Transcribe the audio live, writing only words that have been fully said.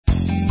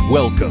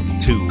Welcome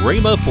to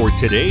Rhema for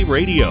Today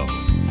Radio.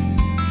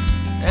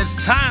 It's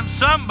time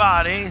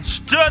somebody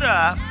stood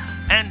up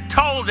and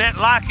told it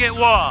like it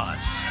was.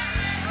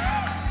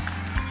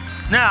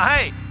 Now,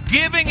 hey,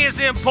 giving is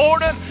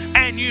important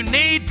and you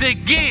need to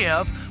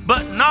give,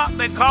 but not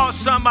because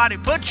somebody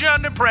puts you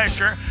under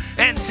pressure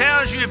and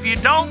tells you if you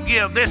don't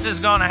give, this is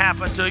going to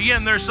happen to you,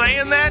 and they're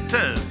saying that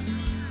too.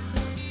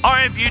 Or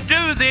if you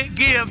do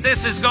give,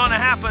 this is going to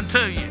happen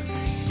to you.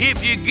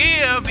 If you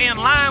give in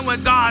line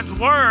with God's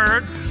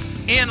Word,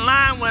 in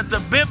line with the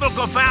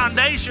biblical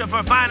foundation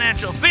for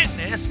financial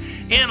fitness,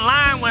 in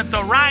line with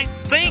the right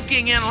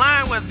thinking, in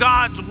line with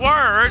God's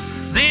Word,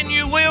 then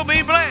you will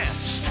be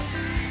blessed.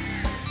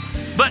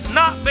 But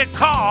not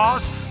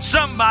because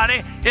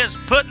somebody is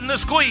putting the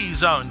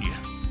squeeze on you.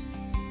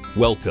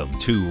 Welcome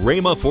to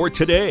Rhema for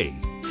Today.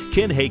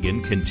 Ken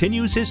Hagin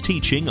continues his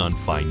teaching on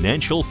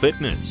financial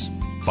fitness.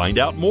 Find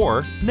out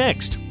more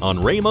next on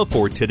Rhema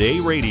for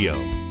Today Radio.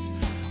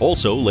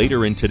 Also,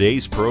 later in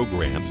today's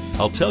program,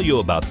 I'll tell you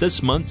about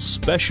this month's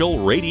special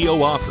radio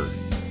offer.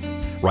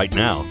 Right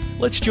now,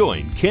 let's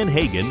join Ken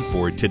Hagin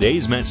for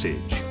today's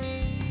message.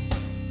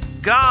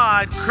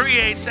 God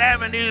creates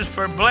avenues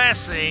for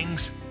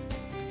blessings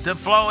to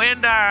flow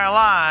into our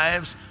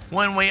lives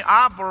when we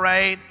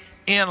operate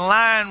in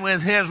line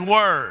with His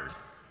Word.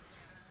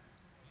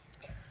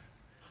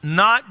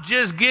 Not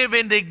just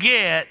giving to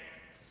get,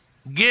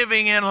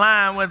 giving in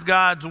line with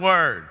God's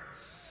Word.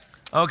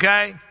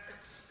 Okay?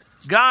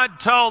 God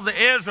told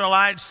the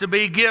Israelites to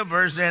be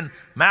givers in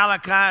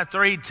Malachi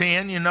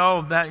 3:10. You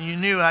know that you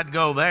knew I'd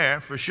go there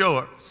for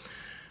sure.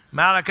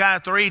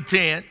 Malachi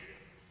 3:10.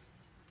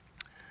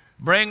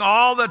 Bring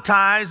all the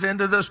tithes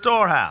into the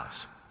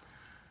storehouse,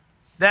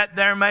 that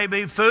there may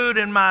be food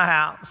in my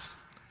house.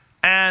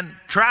 And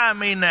try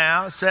me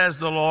now, says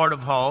the Lord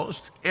of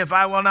hosts, if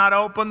I will not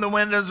open the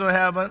windows of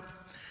heaven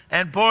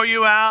and pour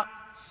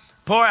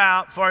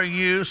out for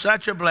you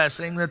such a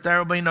blessing that there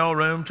will be no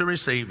room to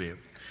receive you.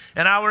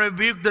 And I will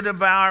rebuke the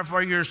devourer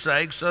for your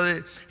sake, so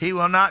that he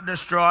will not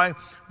destroy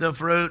the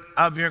fruit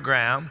of your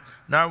ground,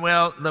 nor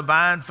will the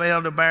vine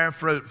fail to bear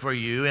fruit for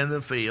you in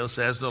the field,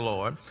 says the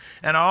Lord.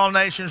 And all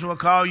nations will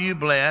call you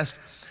blessed,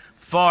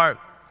 for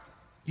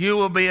you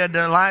will be a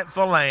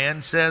delightful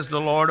land, says the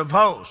Lord of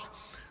hosts.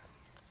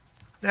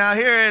 Now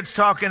here it's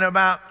talking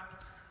about,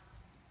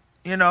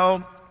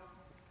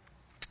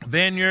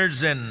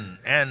 vineyards and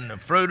the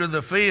fruit of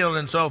the field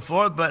and so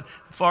forth, but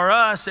for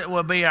us it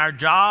will be our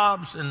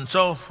jobs and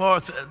so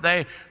forth.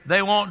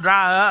 They won't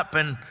dry up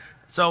and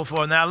so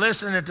forth. Now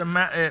listen at the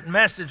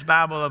Message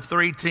Bible of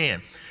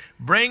 3:10.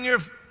 Bring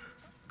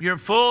your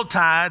full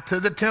tithe to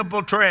the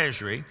temple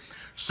treasury,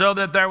 so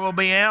that there will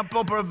be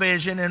ample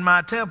provision in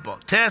my temple.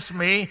 Test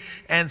me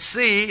and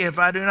see if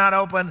I do not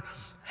open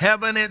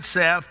heaven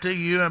itself to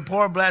you and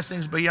pour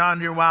blessings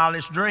beyond your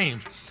wildest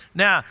dreams.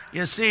 Now,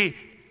 you see,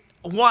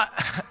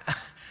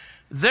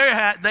 they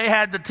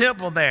had the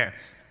temple there.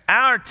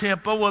 Our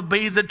temple will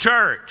be the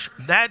church.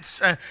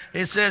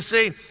 It says,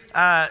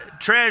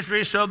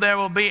 treasury, so there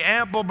will be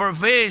ample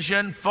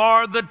provision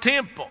for the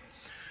temple.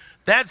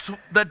 That's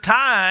the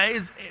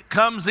tithe. It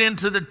comes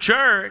into the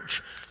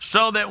church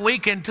so that we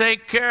can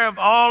take care of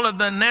all of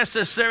the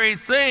necessary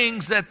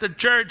things that the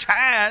church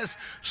has,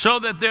 so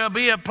that there'll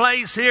be a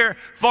place here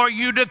for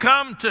you to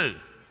come to.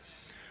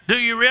 Do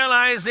you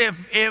realize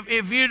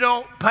if you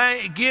don't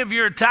give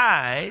your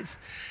tithe,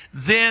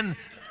 then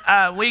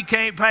we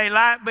can't pay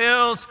light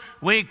bills,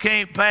 we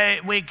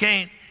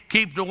can't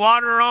keep the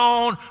water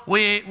on,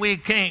 we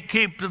can't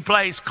keep the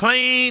place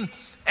clean.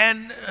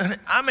 And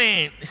how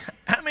many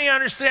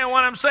understand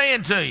what I'm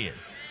saying to you?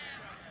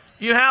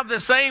 You have the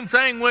same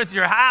thing with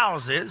your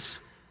houses,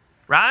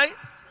 right?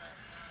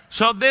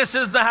 So this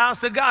is the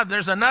house of God.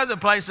 There's another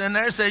place in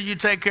there that says you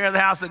take care of the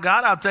house of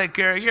God, I'll take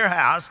care of your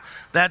house.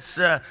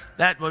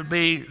 That would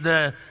be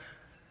the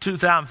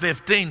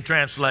 2015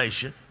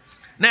 translation.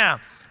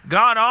 Now,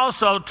 God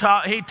also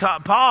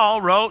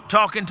Paul wrote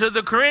talking to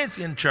the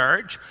Corinthian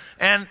church,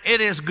 and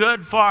it is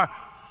good for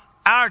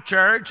our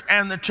church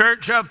and the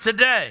church of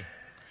today.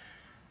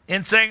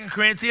 In 2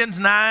 Corinthians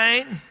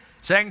 9,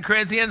 2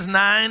 Corinthians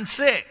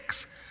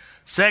 9:6.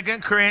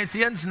 2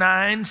 Corinthians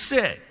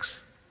 9:6.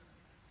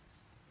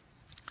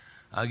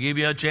 I'll give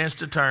you a chance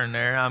to turn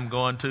there. I'm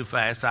going too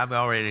fast. I've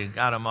already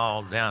got them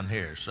all down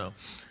here.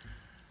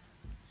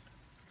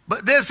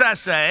 But this I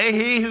say,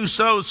 he who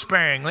sows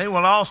sparingly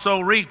will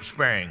also reap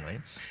sparingly,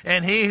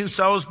 and he who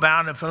sows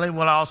bountifully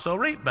will also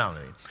reap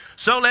bountifully.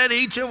 So let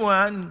each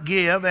one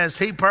give as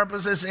he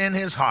purposes in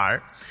his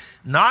heart,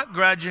 not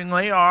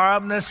grudgingly or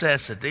of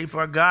necessity,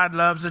 for God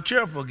loves a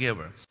cheerful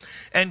giver.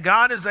 And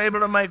God is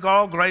able to make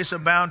all grace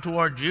abound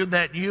toward you,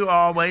 that you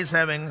always,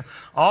 having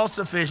all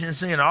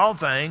sufficiency in all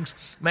things,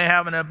 may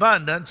have an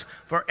abundance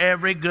for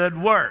every good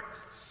work.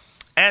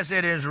 As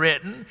it is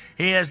written,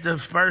 he has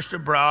dispersed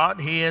abroad,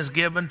 he has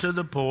given to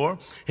the poor,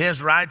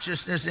 his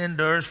righteousness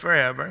endures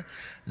forever.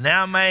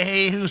 Now may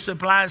he who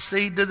supplies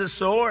seed to the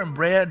sower and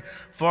bread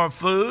for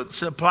food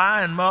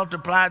supply and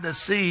multiply the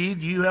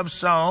seed you have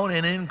sown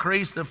and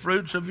increase the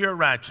fruits of your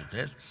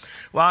righteousness,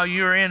 while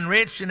you are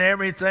enriched in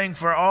everything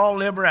for all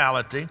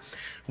liberality,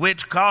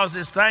 which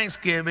causes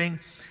thanksgiving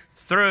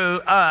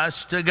through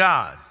us to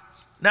God.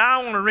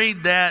 Now I want to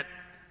read that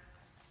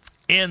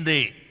in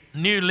the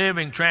New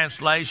Living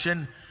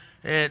Translation.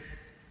 It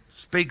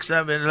speaks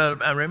of it a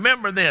little.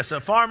 Remember this: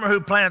 a farmer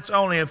who plants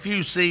only a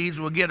few seeds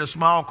will get a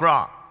small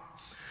crop,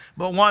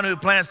 but one who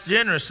plants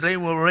generously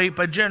will reap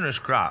a generous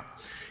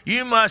crop.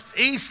 You must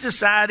each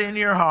decide in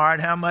your heart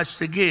how much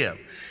to give,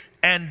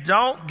 and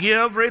don't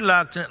give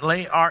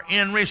reluctantly or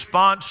in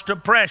response to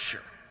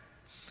pressure.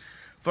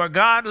 For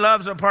God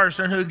loves a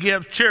person who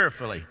gives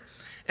cheerfully,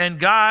 and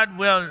God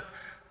will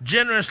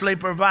generously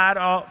provide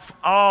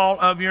all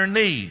of your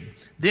need.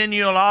 Then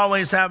you'll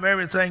always have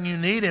everything you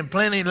need and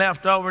plenty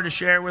left over to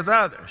share with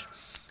others.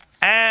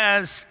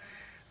 As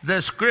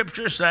the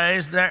Scripture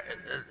says,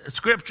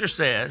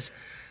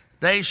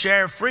 they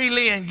share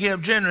freely and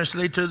give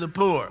generously to the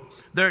poor.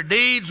 Their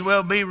deeds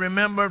will be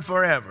remembered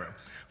forever.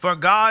 For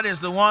God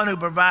is the one who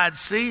provides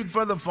seed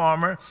for the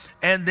farmer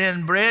and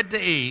then bread to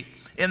eat.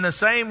 In the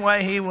same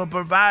way, he will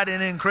provide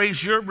and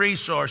increase your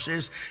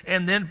resources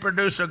and then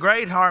produce a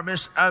great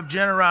harvest of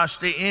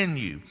generosity in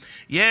you.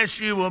 Yes,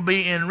 you will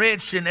be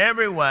enriched in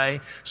every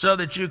way so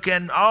that you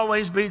can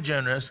always be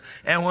generous.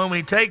 And when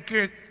we take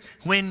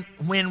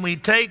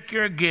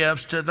your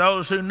gifts to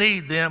those who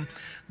need them,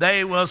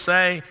 they will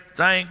say,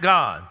 thank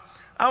God.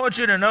 I want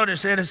you to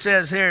notice it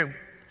says here,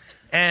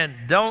 and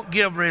don't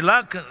give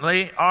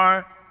reluctantly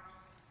or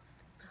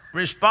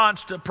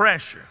response to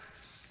pressure.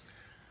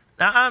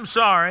 Now, I'm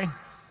sorry,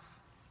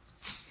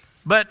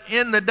 but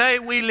in the day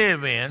we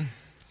live in,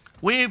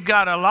 we've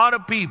got a lot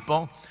of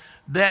people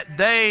that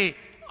they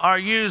are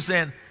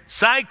using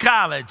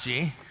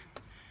psychology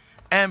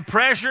and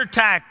pressure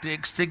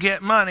tactics to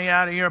get money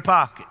out of your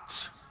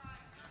pockets.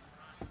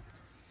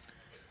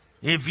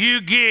 If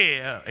you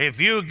give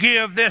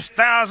this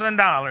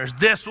 $1,000,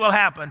 this will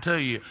happen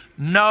to you.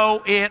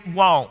 No, it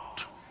won't.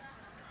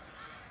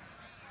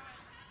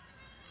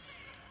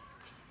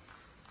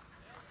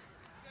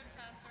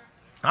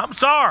 I'm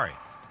sorry.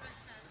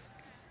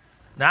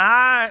 Now,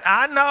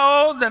 I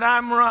know that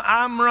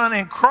I'm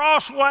running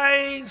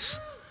crossways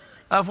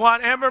of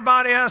what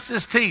everybody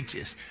else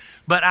teaches.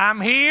 But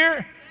I'm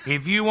here.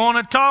 If you want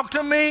to talk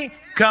to me,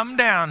 come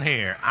down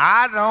here.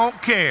 I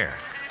don't care.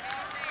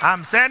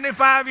 I'm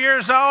 75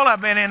 years old. I've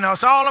been in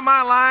this all of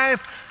my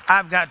life.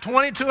 I've got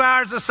 22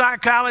 hours of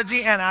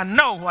psychology, and I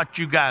know what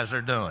you guys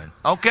are doing.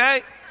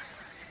 Okay?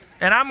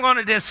 And I'm going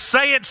to just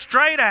say it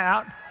straight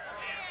out.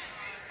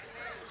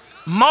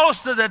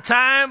 Most of the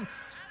time,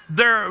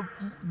 the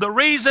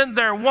reason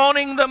they're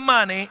wanting the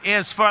money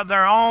is for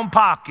their own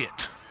pocket.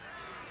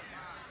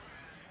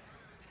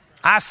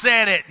 I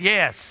said it,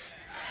 yes.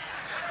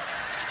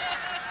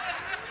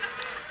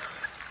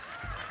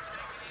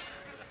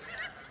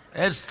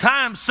 It's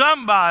time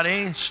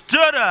somebody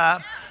stood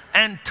up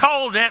and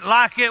told it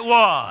like it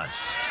was.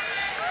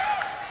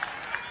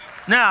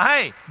 Now,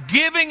 hey,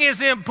 giving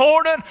is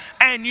important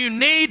and you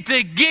need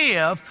to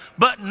give,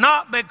 but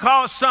not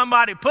because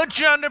somebody puts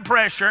you under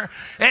pressure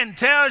and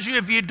tells you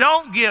if you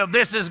don't give,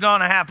 this is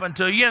going to happen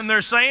to you. And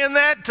they're saying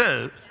that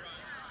too.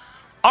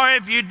 Or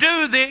if you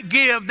do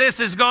give, this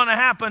is going to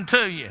happen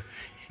to you.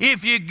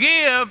 If you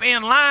give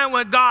in line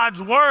with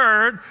God's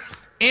Word,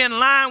 in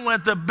line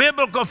with the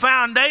biblical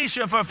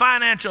foundation for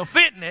financial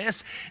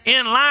fitness,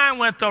 in line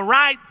with the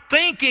right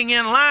thinking,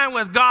 in line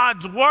with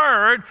God's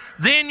Word,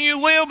 then you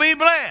will be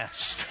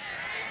blessed.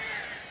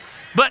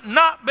 But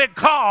not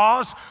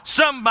because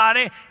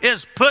somebody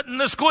is putting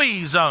the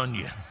squeeze on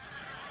you.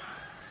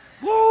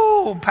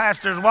 Woo,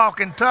 pastor's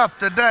walking tough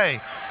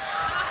today.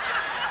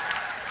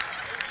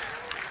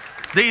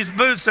 These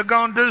boots are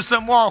going to do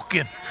some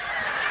walking.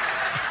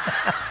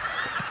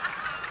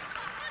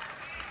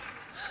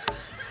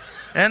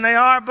 And they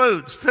are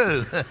boots,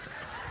 too.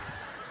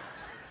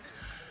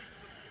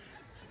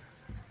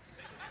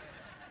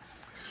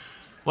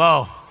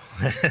 Whoa.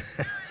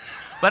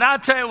 But I'll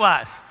tell you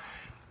what.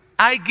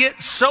 I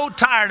get so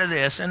tired of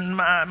this, and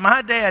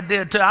my dad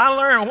did too. I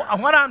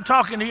learned, what I'm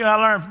talking to you, I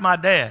learned from my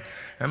dad.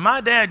 And my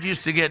dad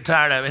used to get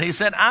tired of it. He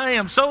said, I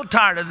am so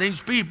tired of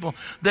these people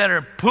that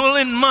are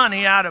pulling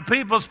money out of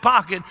people's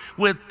pocket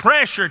with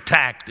pressure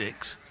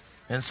tactics.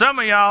 And some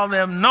of y'all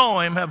that know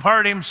him have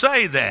heard him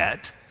say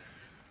that.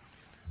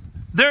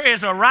 There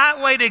is a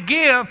right way to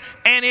give,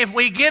 and if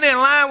we get in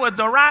line with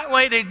the right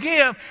way to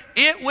give,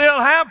 it will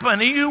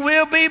happen. You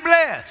will be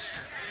blessed.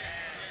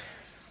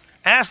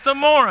 Ask the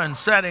Morons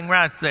sitting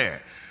right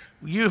there.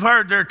 You've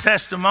heard their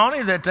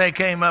testimony that they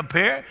came up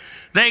here.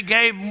 They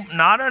gave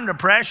not under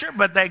pressure,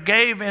 but they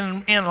gave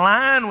in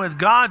line with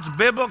God's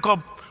biblical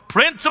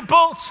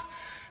principles,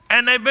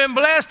 and they've been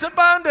blessed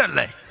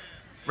abundantly.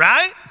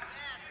 Right?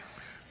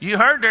 You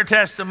heard their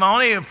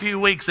testimony a few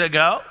weeks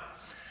ago.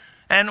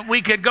 And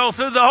we could go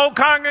through the whole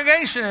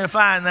congregation and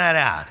find that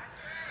out.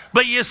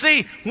 But you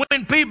see,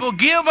 when people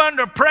give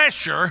under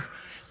pressure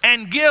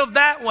and give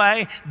that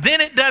way, then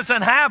it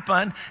doesn't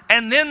happen.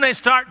 And then they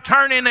start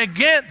turning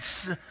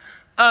against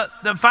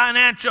the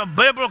financial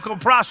biblical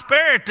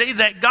prosperity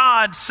that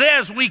God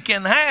says we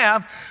can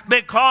have,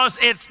 because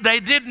it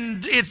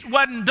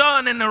wasn't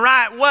done in the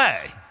right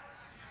way.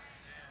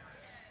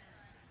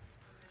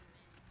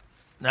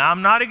 Now,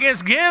 I'm not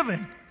against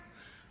giving.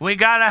 We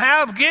got to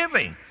have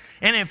giving.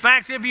 And in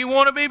fact, if you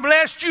want to be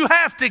blessed, you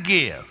have to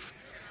give.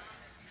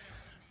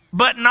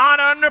 But not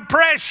under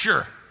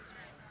pressure.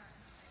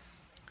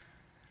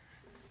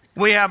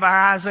 We have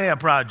our Isaiah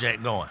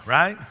project going,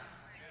 right?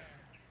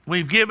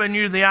 We've given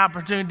you the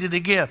opportunity to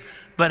give.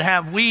 But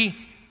have we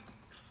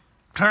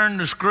turned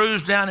the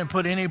screws down and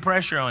put any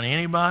pressure on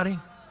anybody?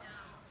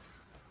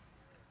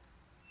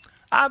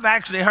 I've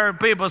actually heard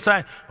people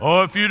say,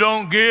 oh, if you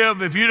don't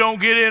give, if you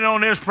don't get in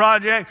on this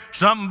project,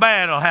 something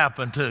bad will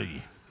happen to you.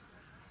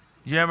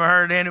 You ever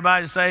heard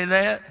anybody say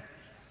that?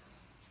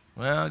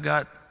 Well, I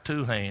got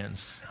two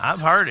hands. I've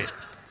heard it.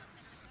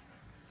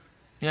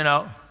 You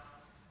know.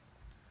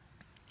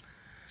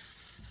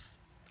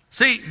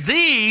 See,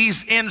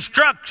 these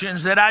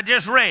instructions that I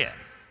just read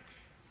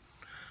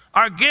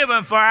are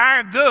given for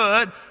our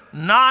good,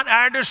 not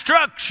our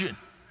destruction.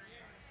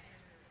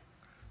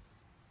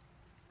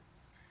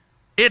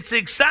 It's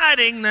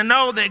exciting to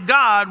know that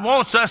God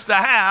wants us to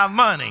have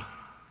money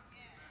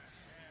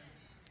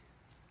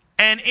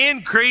and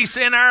increase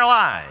in our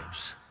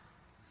lives.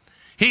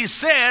 He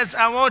says,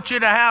 I want you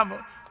to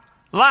have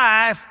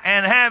life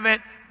and have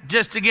it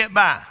just to get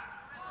by.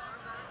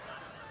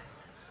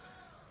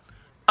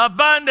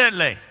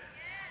 Abundantly.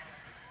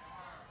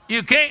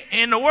 You can't,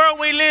 in the world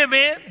we live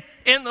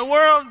in the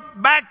world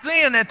back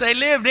then that they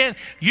lived in,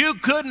 you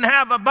couldn't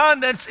have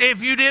abundance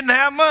if you didn't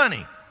have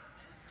money.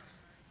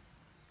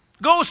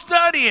 Go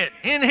study it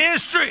in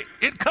history.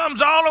 It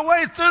comes all the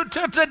way through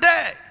to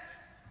today.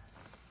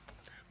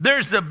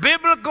 There's the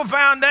biblical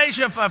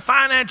foundation for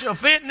financial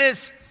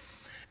fitness,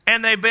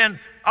 and they've been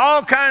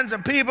all kinds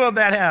of people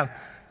that have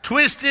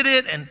twisted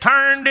it and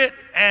turned it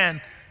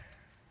and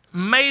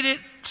made it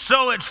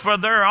so it's for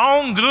their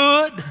own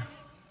good.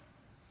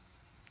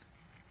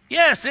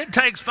 Yes, it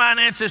takes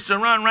finances to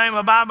run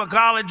Rhema Bible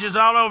colleges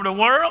all over the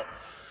world.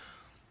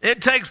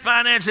 It takes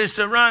finances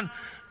to run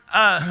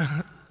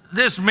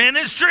this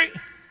ministry.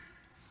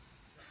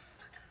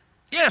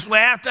 Yes, we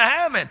have to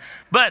have it.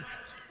 But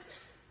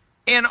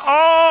in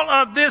all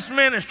of this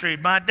ministry,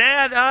 my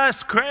dad,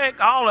 us, Craig,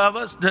 all of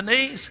us,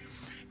 Denise,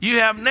 you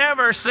have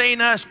never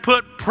seen us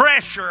put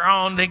pressure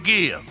on to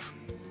give.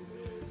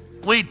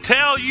 We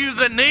tell you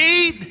the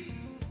need,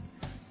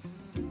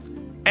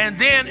 and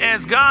then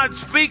as God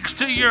speaks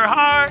to your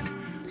heart,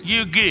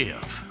 you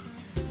give.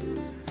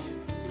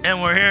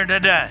 And we're here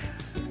today.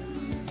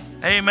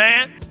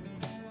 Amen.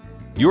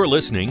 You're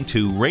listening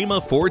to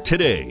Rhema for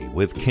Today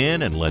with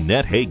Ken and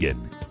Lynette Hagin.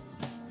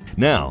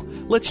 Now,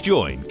 let's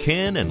join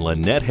Ken and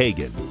Lynette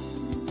Hagin.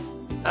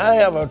 I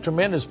have a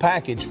tremendous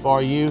package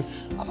for you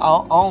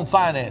on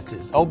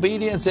finances.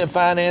 Obedience in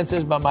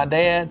Finances by my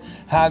dad,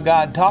 How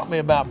God Taught Me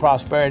About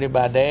Prosperity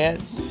by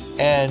Dad,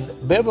 and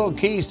Biblical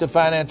Keys to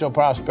Financial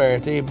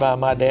Prosperity by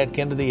my dad,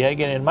 Kenneth E.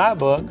 Hagin, in my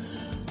book,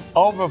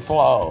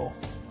 Overflow.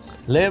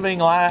 Living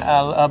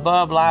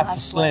above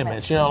life's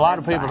limits. You know, a lot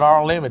of people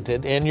are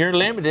limited, and you're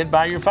limited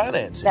by your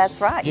finances.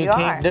 That's right, you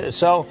are.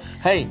 So,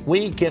 hey,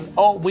 we can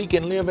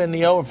live in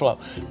the overflow.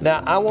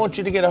 Now, I want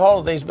you to get a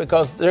hold of these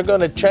because they're going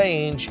to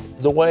change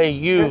the way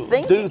you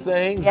do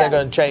things. Yes. They're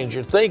going to change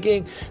your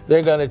thinking.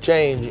 They're going to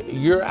change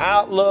your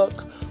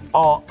outlook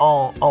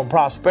on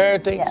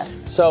prosperity. Yes.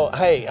 So,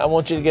 hey, I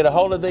want you to get a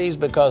hold of these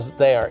because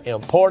they are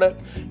important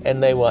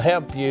and they will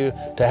help you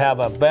to have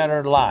a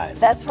better life.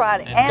 That's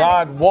right. And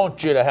God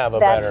wants you to have a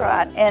better life. That's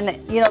right.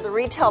 And, you know, the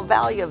retail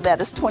value of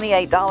that is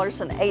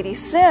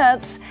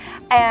 $28.80,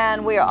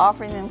 and we are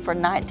offering them for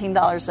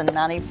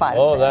 $19.95.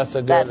 Oh, that's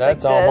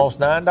almost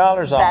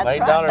 $9 off.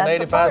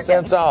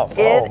 $8.85 off.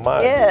 Oh,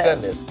 my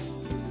goodness.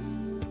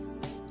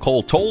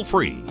 Call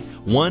toll-free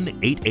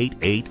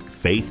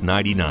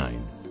 1-888-FAITH-99.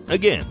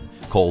 Again,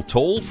 call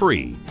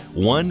toll-free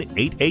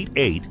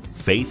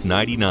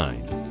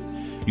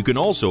 1-888-FAITH-99. You can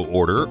also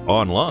order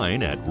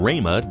online at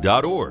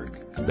rhema.org.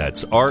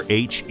 That's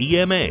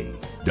RHEMA.org.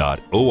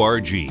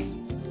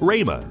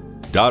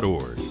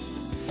 rhema.org.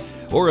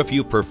 Or if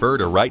you prefer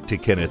to write to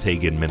Kenneth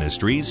Hagin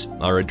Ministries,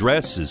 our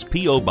address is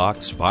P.O.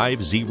 Box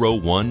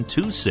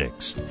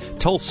 50126,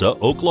 Tulsa,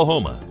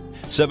 Oklahoma,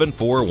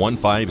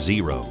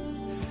 74150.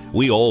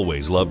 We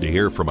always love to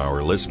hear from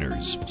our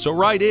listeners, so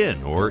write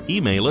in or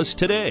email us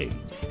today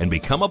and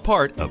become a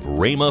part of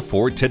Rhema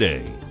for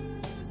Today.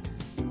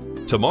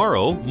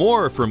 Tomorrow,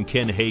 more from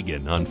Ken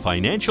Hagin on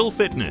financial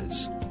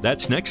fitness.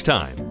 That's next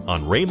time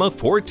on Rhema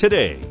for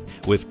Today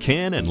with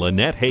Ken and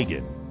Lynette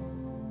Hagin.